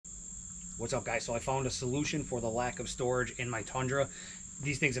What's up, guys? So I found a solution for the lack of storage in my Tundra.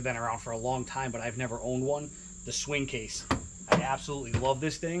 These things have been around for a long time, but I've never owned one. The swing case. I absolutely love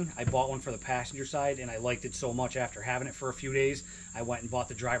this thing. I bought one for the passenger side, and I liked it so much after having it for a few days, I went and bought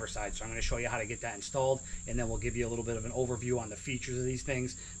the driver's side. So I'm going to show you how to get that installed, and then we'll give you a little bit of an overview on the features of these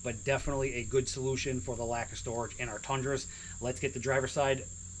things, but definitely a good solution for the lack of storage in our Tundras. Let's get the driver's side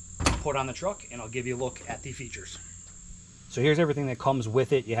put on the truck, and I'll give you a look at the features. So here's everything that comes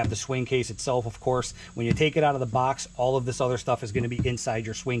with it. You have the swing case itself, of course. When you take it out of the box, all of this other stuff is going to be inside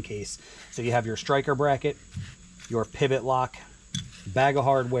your swing case. So you have your striker bracket, your pivot lock, bag of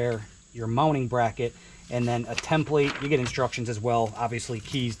hardware, your mounting bracket, and then a template. You get instructions as well, obviously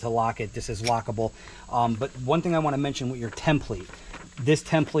keys to lock it. This is lockable. But one thing I want to mention with your template, this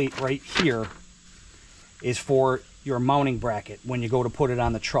template right here is for your mounting bracket when you go to put it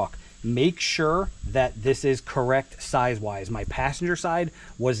on the truck. Make sure that this is correct size-wise. My passenger side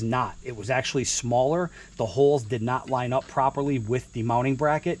was not. It was actually smaller. The holes did not line up properly with the mounting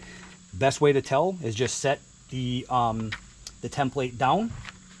bracket. Best way to tell is just set the template down,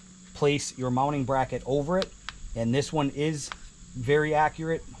 place your mounting bracket over it, and this one is very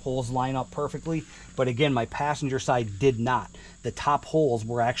accurate. Holes line up perfectly, but again, my passenger side did not. The top holes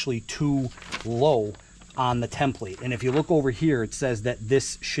were actually too low on the template, and if you look over here, it says that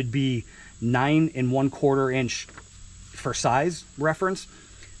this should be 9 1/4 inch for size reference.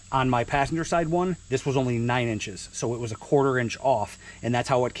 On my passenger side one, this was only 9 inches, so it was a 1/4 inch off, and that's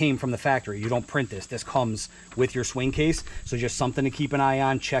how it came from the factory. You don't print this. This comes with your swing case, so just something to keep an eye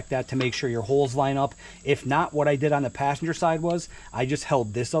on. Check that to make sure your holes line up. If not, what I did on the passenger side was I just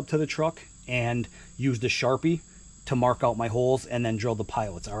held this up to the truck and used a Sharpie to mark out my holes and then drilled the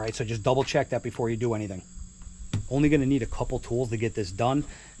pilots. All right, so just double check that before you do anything. Only going to need a couple tools to get this done.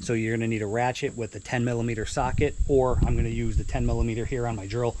 So you're going to need a ratchet with a 10mm socket, or I'm going to use the 10mm here on my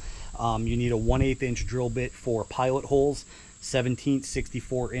drill. You need a 1/8 inch drill bit for pilot holes, 17th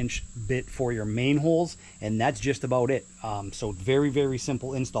 64 inch bit for your main holes, and that's just about it. So very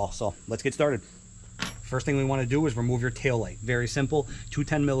simple install. So let's get started. First thing we want to do is remove your tail light. Very simple. 2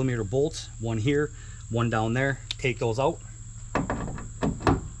 10mm bolts, one here, one down there. Take those out.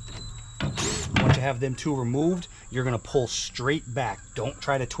 Once you have them two removed, you're going to pull straight back. Don't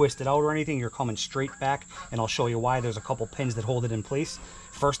try to twist it out or anything. You're coming straight back, and I'll show you why. There's a couple pins that hold it in place.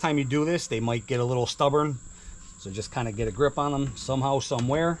 First time you do this, they might get a little stubborn, so just kind of get a grip on them somehow,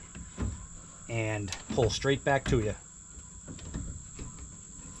 somewhere, and pull straight back to you.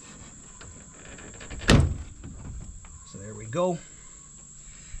 So there we go.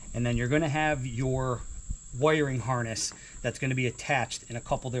 And then you're going to have your wiring harness that's going to be attached in a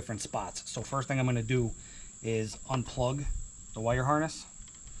couple different spots. So first thing I'm going to do is unplug the wire harness.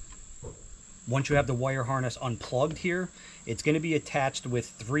 Once you have the wire harness unplugged here, it's going to be attached with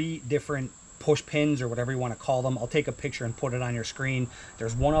 3 different push pins, or whatever you want to call them. I'll take a picture and put it on your screen.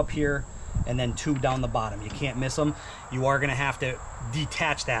 There's 1 up here and then 2 down the bottom. You can't miss them. You are going to have to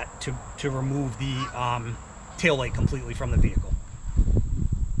detach that to remove the tail light completely from the vehicle.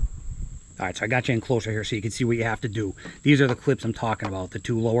 All right, so I got you in closer here so you can see what you have to do. These are the clips I'm talking about, the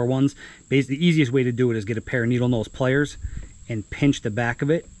 2 lower ones. Basically, the easiest way to do it is get a pair of needle nose pliers and pinch the back of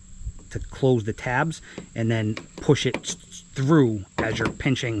it to close the tabs, and then push it through as you're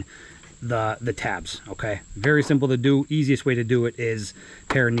pinching the tabs, okay? Very simple to do. Easiest way to do it is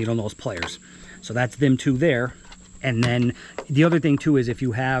pair of needle nose pliers. So that's them 2 there. And then the other thing too is if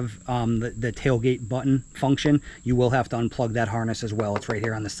you have the tailgate button function, you will have to unplug that harness as well. It's right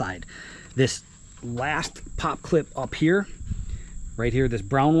here on the side. This last pop clip up here, right here, this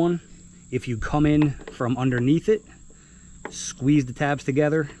brown one, if you come in from underneath it, squeeze the tabs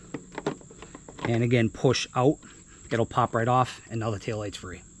together, and again push out, it'll pop right off, and now the tail light's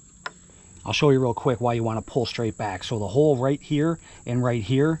free. I'll show you real quick why you want to pull straight back. So the hole right here and right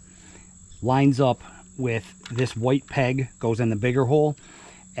here lines up with this white peg, goes in the bigger hole,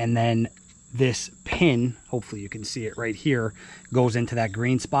 and then this pin, hopefully you can see it right here, goes into that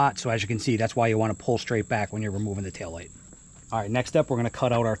green spot. So as you can see, that's why you want to pull straight back when you're removing the tail light. All right, next up, we're going to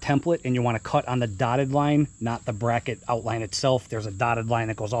cut out our template, and you want to cut on the dotted line, not the bracket outline itself. There's a dotted line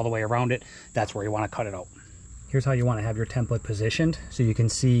that goes all the way around it. That's where you want to cut it out. Here's how you want to have your template positioned. So you can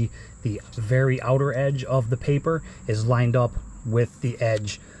see the very outer edge of the paper is lined up with the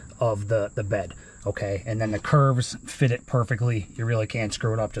edge of the bed. Okay, and then the curves fit it perfectly. You really can't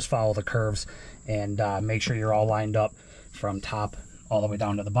screw it up. Just follow the curves and make sure you're all lined up from top all the way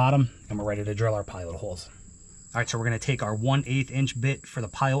down to the bottom, and we're ready to drill our pilot holes. All right, so we're gonna take our 1/8 inch bit for the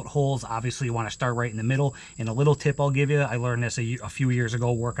pilot holes. Obviously you wanna start right in the middle. And a little tip I'll give you, I learned this a few years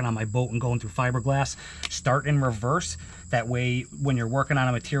ago working on my boat and going through fiberglass. Start in reverse. That way, when you're working on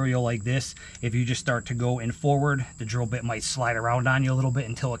a material like this, if you just start to go in forward, the drill bit might slide around on you a little bit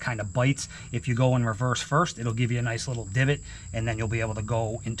until it kind of bites. If you go in reverse first, it'll give you a nice little divot, and then you'll be able to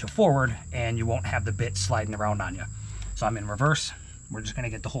go into forward and you won't have the bit sliding around on you. So I'm in reverse. We're just gonna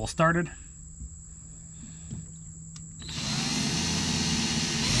get the hole started.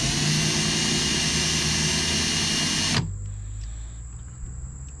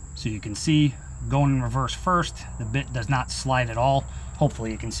 So you can see, going in reverse first, the bit does not slide at all.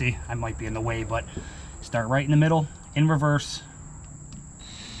 Hopefully you can see, I might be in the way, but start right in the middle, in reverse.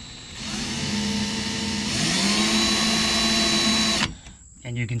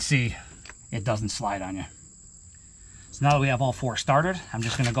 And you can see it doesn't slide on you. So now that we have all 4 started, I'm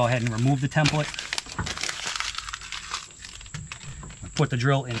just gonna go ahead and remove the template. Put the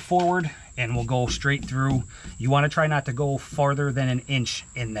drill in forward, and we'll go straight through. You want to try not to go farther than 1 inch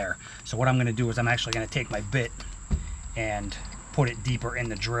in there. So what I'm going to do is I'm actually going to take my bit and put it deeper in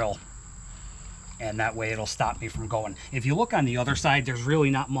the drill, and that way it'll stop me from going. If you look on the other side, there's really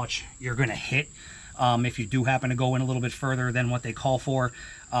not much you're going to hit. If you do happen to go in a little bit further than what they call for,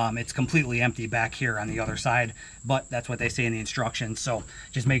 it's completely empty back here on the other side, but that's what they say in the instructions. So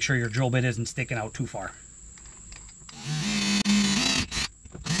just make sure your drill bit isn't sticking out too far.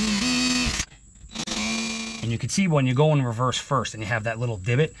 And you can see when you go in reverse first and you have that little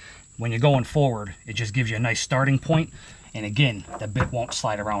divot, when you're going forward, it just gives you a nice starting point. And again, the bit won't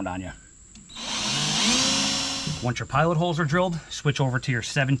slide around on you. Once your pilot holes are drilled, switch over to your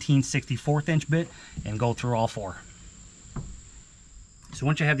 17/64 inch bit and go through all 4. So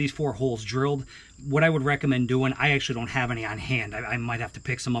once you have these 4 holes drilled, what I would recommend doing, I actually don't have any on hand. I might have to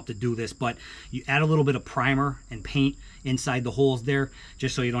pick some up to do this, but you add a little bit of primer and paint inside the holes there,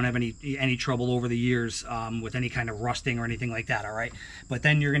 just so you don't have any trouble over the years with any kind of rusting or anything like that, all right? But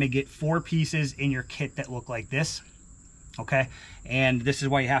then you're gonna get 4 pieces in your kit that look like this, okay? And this is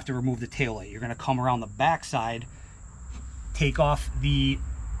why you have to remove the taillight. You're gonna come around the back side, take off the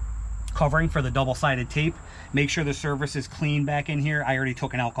covering for the double-sided tape. Make sure the surface is clean back in here. I already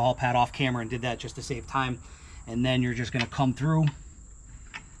took an alcohol pad off camera and did that just to save time. And then you're just gonna come through,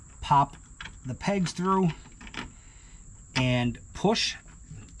 pop the pegs through, and push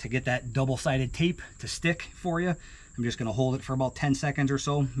to get that double-sided tape to stick for you. I'm just gonna hold it for about 10 seconds or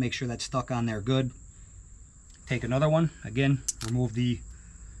so. Make sure that's stuck on there good. Take another one. Again, remove the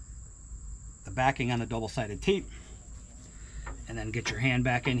backing on the double-sided tape. And then get your hand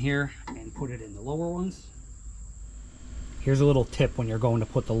back in here and put it in the lower ones. Here's a little tip when you're going to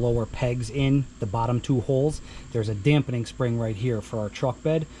put the lower pegs in the bottom 2 holes. There's a dampening spring right here for our truck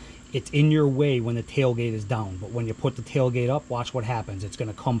bed. It's in your way when the tailgate is down, but when you put the tailgate up, watch what happens. It's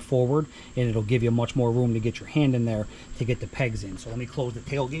gonna come forward and it'll give you much more room to get your hand in there to get the pegs in. So let me close the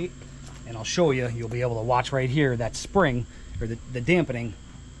tailgate and I'll show you. You'll be able to watch right here, that spring, or the dampening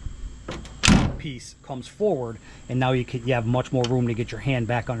piece comes forward, and now you have much more room to get your hand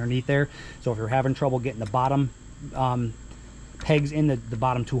back underneath there. So if you're having trouble getting the bottom pegs in the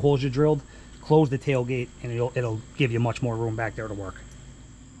bottom 2 holes you drilled, close the tailgate and it'll give you much more room back there to work.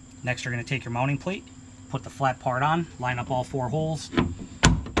 Next, you're going to take your mounting plate, put the flat part on, line up all 4 holes,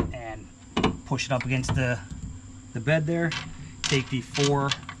 and push it up against the bed there. Take the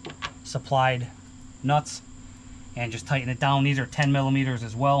 4 supplied nuts and just tighten it down. These are 10 millimeters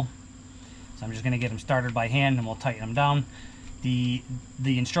as well. So I'm just going to get them started by hand and we'll tighten them down. The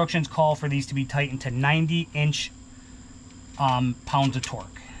instructions call for these to be tightened to 90-inch pounds of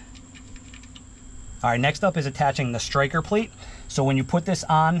torque. All right, next up is attaching the striker plate. So when you put this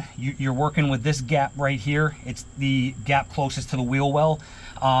on, you're working with this gap right here. It's the gap closest to the wheel well.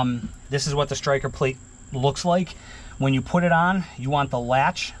 This is what the striker plate looks like. When you put it on, you want the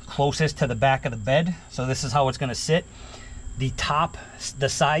latch closest to the back of the bed. So this is how it's going to sit. The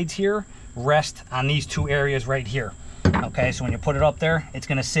sides here rest on these 2 areas right here. Okay, so when you put it up there, it's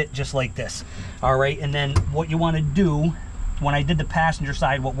going to sit just like this. All right, and then what you want to do, when I did the passenger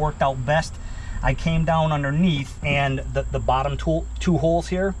side, what worked out best, I came down underneath, and the bottom 2 holes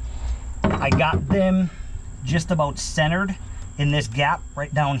here, I got them just about centered in this gap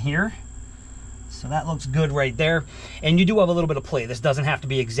right down here. So that looks good right there. And you do have a little bit of play. This doesn't have to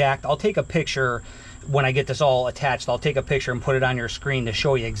be exact. I'll take a picture when I get this all attached. I'll take a picture and put it on your screen to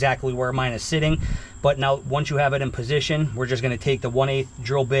show you exactly where mine is sitting. But now, once you have it in position, we're just going to take the 1/8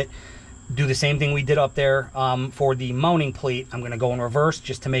 drill bit, do the same thing we did up there for the mounting plate. I'm going to go in reverse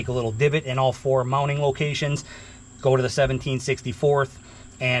just to make a little divot in all 4 mounting locations. Go to the 17/64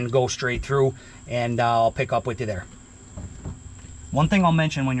 and go straight through, and I'll pick up with you there. One thing I'll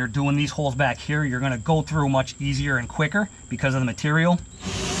mention, when you're doing these holes back here, you're going to go through much easier and quicker because of the material.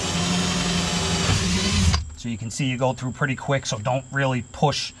 So you can see you go through pretty quick, so don't really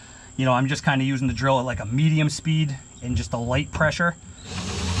push. You know, I'm just kind of using the drill at like a medium speed and just a light pressure.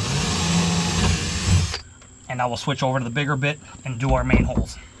 And I will switch over to the bigger bit and do our main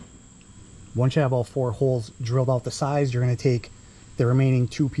holes. Once you have all 4 holes drilled out the size, you're going to take the remaining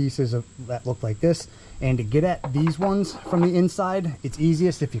 2 pieces that look like this. And to get at these ones from the inside, it's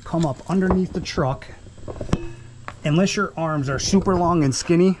easiest if you come up underneath the truck. Unless your arms are super long and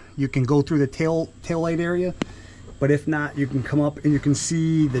skinny, you can go through the tail light area. But if not, you can come up and you can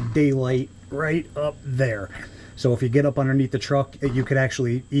see the daylight right up there. So if you get up underneath the truck, you could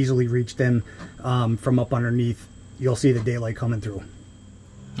actually easily reach them from up underneath. You'll see the daylight coming through.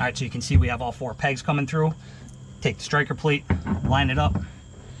 All right, so you can see we have all 4 pegs coming through. Take the striker plate, line it up,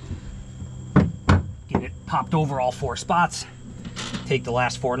 get it popped over all 4 spots. Take the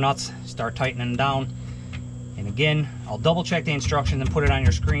last 4 nuts, start tightening them down. And again, I'll double check the instructions and put it on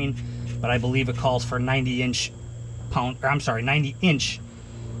your screen, but I believe it calls for 90 inches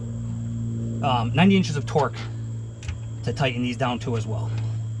of torque to tighten these down to as well.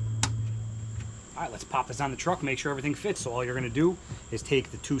 All right, let's pop this on the truck, make sure everything fits. So all you're gonna do is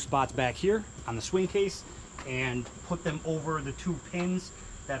take the 2 spots back here on the swing case and put them over the 2 pins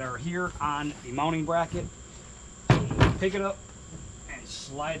that are here on the mounting bracket. Pick it up and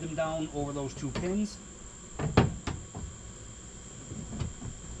slide them down over those 2 pins.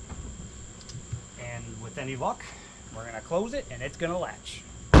 And with any luck, we're gonna close it and it's gonna latch.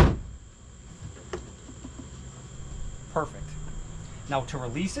 Perfect. Now to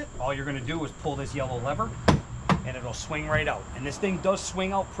release it, all you're gonna do is pull this yellow lever and it'll swing right out. And this thing does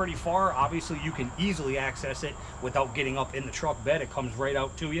swing out pretty far. Obviously you can easily access it without getting up in the truck bed. It comes right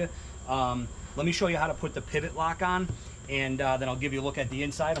out to you. Let me show you how to put the pivot lock on, and then I'll give you a look at the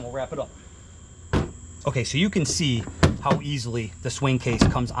inside and we'll wrap it up. Okay, so you can see how easily the swing case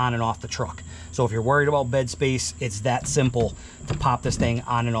comes on and off the truck. So if you're worried about bed space, it's that simple to pop this thing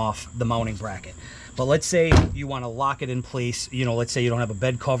on and off the mounting bracket. But let's say you want to lock it in place, you know, let's say you don't have a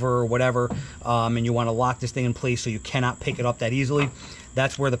bed cover or whatever, and you want to lock this thing in place so you cannot pick it up that easily.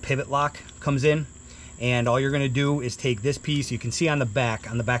 That's where the pivot lock comes in. And all you're going to do is take this piece. You can see on the back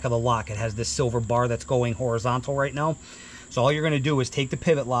of the lock, it has this silver bar that's going horizontal right now. So all you're going to do is take the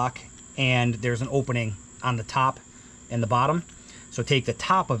pivot lock, and there's an opening on the top and the bottom. So take the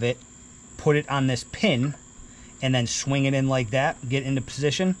top of it, put it on this pin, and then swing it in like that, get into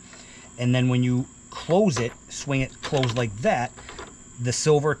position. And then when you close it, swing it closed like that, the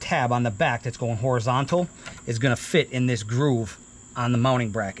silver tab on the back that's going horizontal is going to fit in this groove on the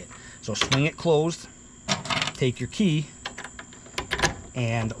mounting bracket. So swing it closed, take your key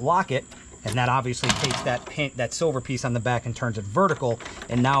and lock it, and that obviously takes that pin, that silver piece on the back, and turns it vertical.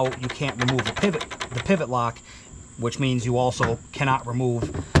 And now you can't remove the pivot lock, which means you also cannot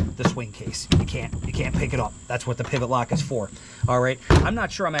remove the swing case. You can't pick it up. That's what the pivot lock is for. All right, I'm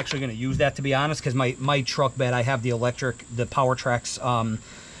not sure I'm actually going to use that, to be honest, because my truck bed, I have the PowerTrax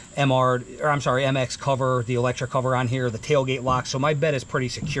MX cover, the electric cover on here, the tailgate lock, so my bed is pretty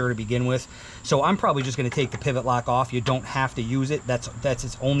secure to begin with. So I'm probably just going to take the pivot lock off. You don't have to use it. That's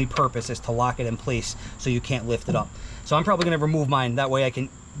its only purpose, is to lock it in place so you can't lift it up. So I'm probably going to remove mine. That way I can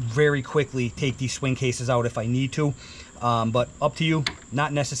very quickly take these swing cases out if I need to. But up to you.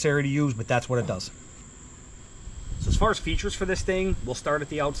 Not necessary to use, but that's what it does. So as far as features for this thing, we'll start at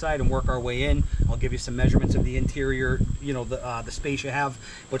the outside and work our way in. I'll give you some measurements of the interior, you know, the space you have.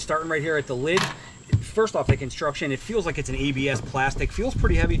 But starting right here at the lid, first off, the construction, it feels like it's an ABS plastic. Feels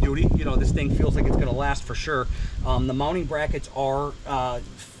pretty heavy duty. You know, this thing feels like it's going to last for sure. The mounting brackets are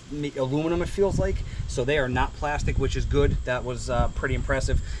aluminum, it feels like, so they are not plastic, which is good. That was pretty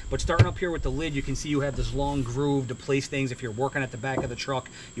impressive. But starting up here with the lid, you can see you have this long groove to place things. If you're working at the back of the truck,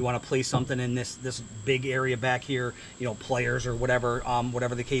 you want to place something in this big area back here, you know, pliers or whatever,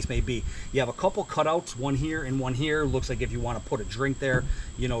 whatever the case may be. You have a couple cutouts, one here and one here. Looks like if you want to put a drink there,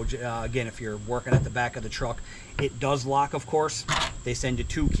 you know, again, if you're working at the back of the truck. It does lock, of course. They send you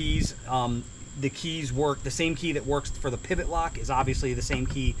 2 keys. The keys work, the same key that works for the pivot lock is obviously the same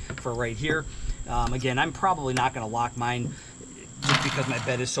key for right here. Again, I'm probably not going to lock mine just because my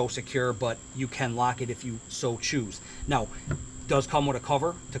bed is so secure, but you can lock it if you so choose. Now, it does come with a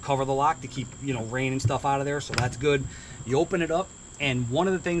cover to cover the lock to keep, you know, rain and stuff out of there, so that's good. You open it up, and one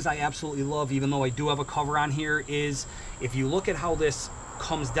of the things I absolutely love, even though I do have a cover on here, is if you look at how this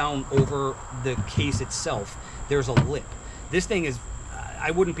comes down over the case itself, there's a lip. This thing is,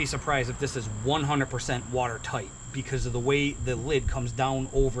 I wouldn't be surprised if this is 100% watertight because of the way the lid comes down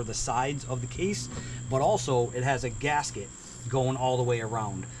over the sides of the case, but also it has a gasket going all the way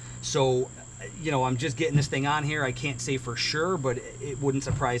around. So, you know, I'm just getting this thing on here. I can't say for sure, but it wouldn't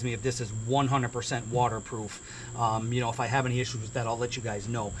surprise me if this is 100% waterproof. You know, if I have any issues with that, I'll let you guys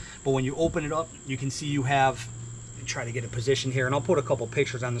know. But when you open it up, you can see you have, try to get a position here, and I'll put a couple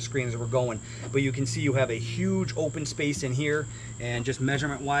pictures on the screen as we're going, but you can see you have a huge open space in here, and just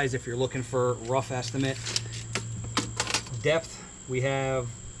measurement wise, if you're looking for rough estimate, depth, we have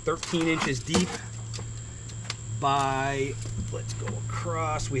 13 inches deep by, let's go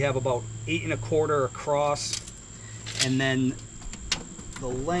across, we have about 8 1/4 across, and then the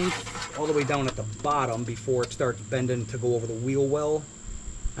length all the way down at the bottom before it starts bending to go over the wheel well.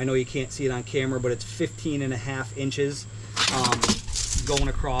 I know you can't see it on camera, but it's 15.5 inches going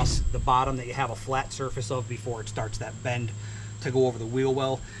across the bottom that you have a flat surface of before it starts that bend to go over the wheel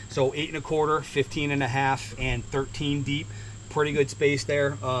well. So 8 1/4, 15.5, and 13 deep. Pretty good space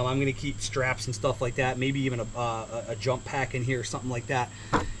there. I'm going to keep straps and stuff like that, maybe even a jump pack in here, something like that.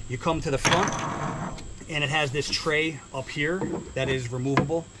 You come to the front, and it has this tray up here that is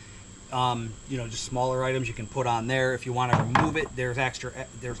removable. You know, just smaller items you can put on there. If you want to remove it, there's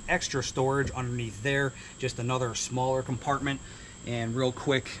extra storage underneath there, just another smaller compartment. And real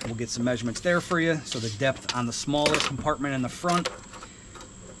quick, we'll get some measurements there for you. So the depth on the smaller compartment in the front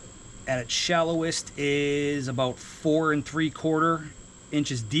at its shallowest is about 4 3/4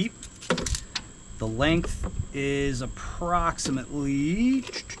 inches deep. The length is approximately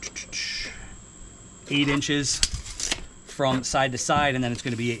 8 inches from side to side, and then it's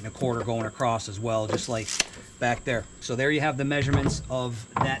going to be 8 1/4 going across as well, just like back there. So there you have the measurements of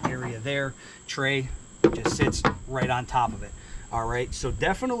that area there. Tray just sits right on top of it. All right, so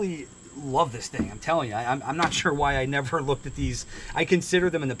definitely love this thing. I'm telling you, I'm not sure why I never looked at these. I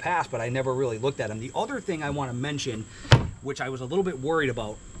considered them in the past, but I never really looked at them. The other thing I want to mention, which I was a little bit worried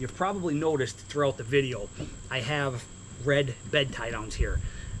about, you've probably noticed throughout the video, I have red bed tie downs here.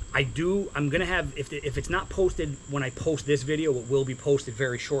 I'm gonna have, if it's not posted when I post this video, it will be posted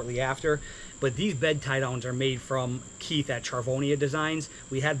very shortly after, but these bed tie downs are made from Keith at Charvonia Designs.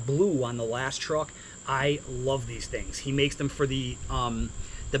 We had blue on the last truck. I love these things. He makes them for the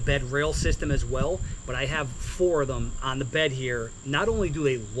bed rail system as well, but I have 4 of them on the bed here. Not only do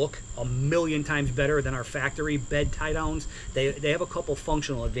they look a million times better than our factory bed tie downs, they have a couple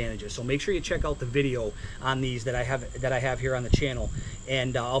functional advantages. So make sure you check out the video on these that I have here on the channel,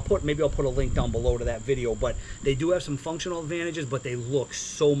 and maybe I'll put a link down below to that video. But they do have some functional advantages, but they look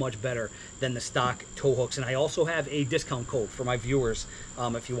so much better than the stock tow hooks. And I also have a discount code for my viewers.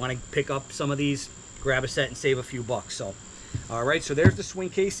 If you want to pick up some of these, grab a set and save a few bucks. So all right, so there's the swing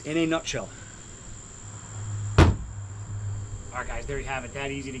case in a nutshell. All right, guys, there you have it.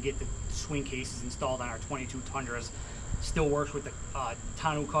 That easy to get the swing cases installed on our 22 Tundras. Still works with the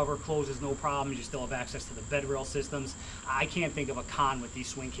tonneau cover, closes no problem. You still have access to the bed rail systems. I can't think of a con with these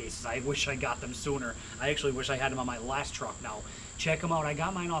swing cases. I wish I got them sooner. I actually wish I had them on my last truck now. Check them out. I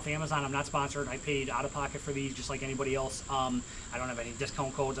got mine off Amazon. I'm not sponsored. I paid out of pocket for these just like anybody else. I don't have any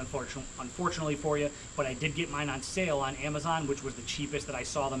discount codes, unfortunately for you, but I did get mine on sale on Amazon, which was the cheapest that I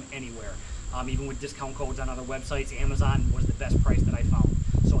saw them anywhere. Even with discount codes on other websites, Amazon was the best price that I found.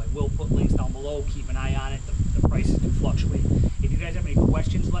 So I will put links down below. Keep an eye on it. The prices do fluctuate. If you guys have any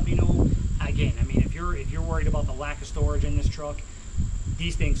questions, let me know. Again, I mean, if you're worried about the lack of storage in this truck,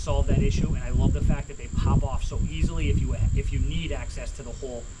 these things solve that issue, and I love the fact that they pop off so easily if you need access to the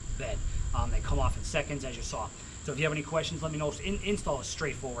whole bed. They come off in seconds, as you saw. So if you have any questions, let me know. Install is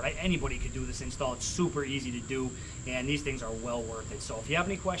straightforward. Anybody could do this install. It's super easy to do, and these things are well worth it. So if you have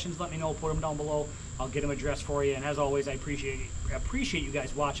any questions, let me know. Put them down below. I'll get them addressed for you. And as always, I appreciate you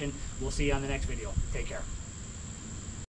guys watching. We'll see you on the next video. Take care.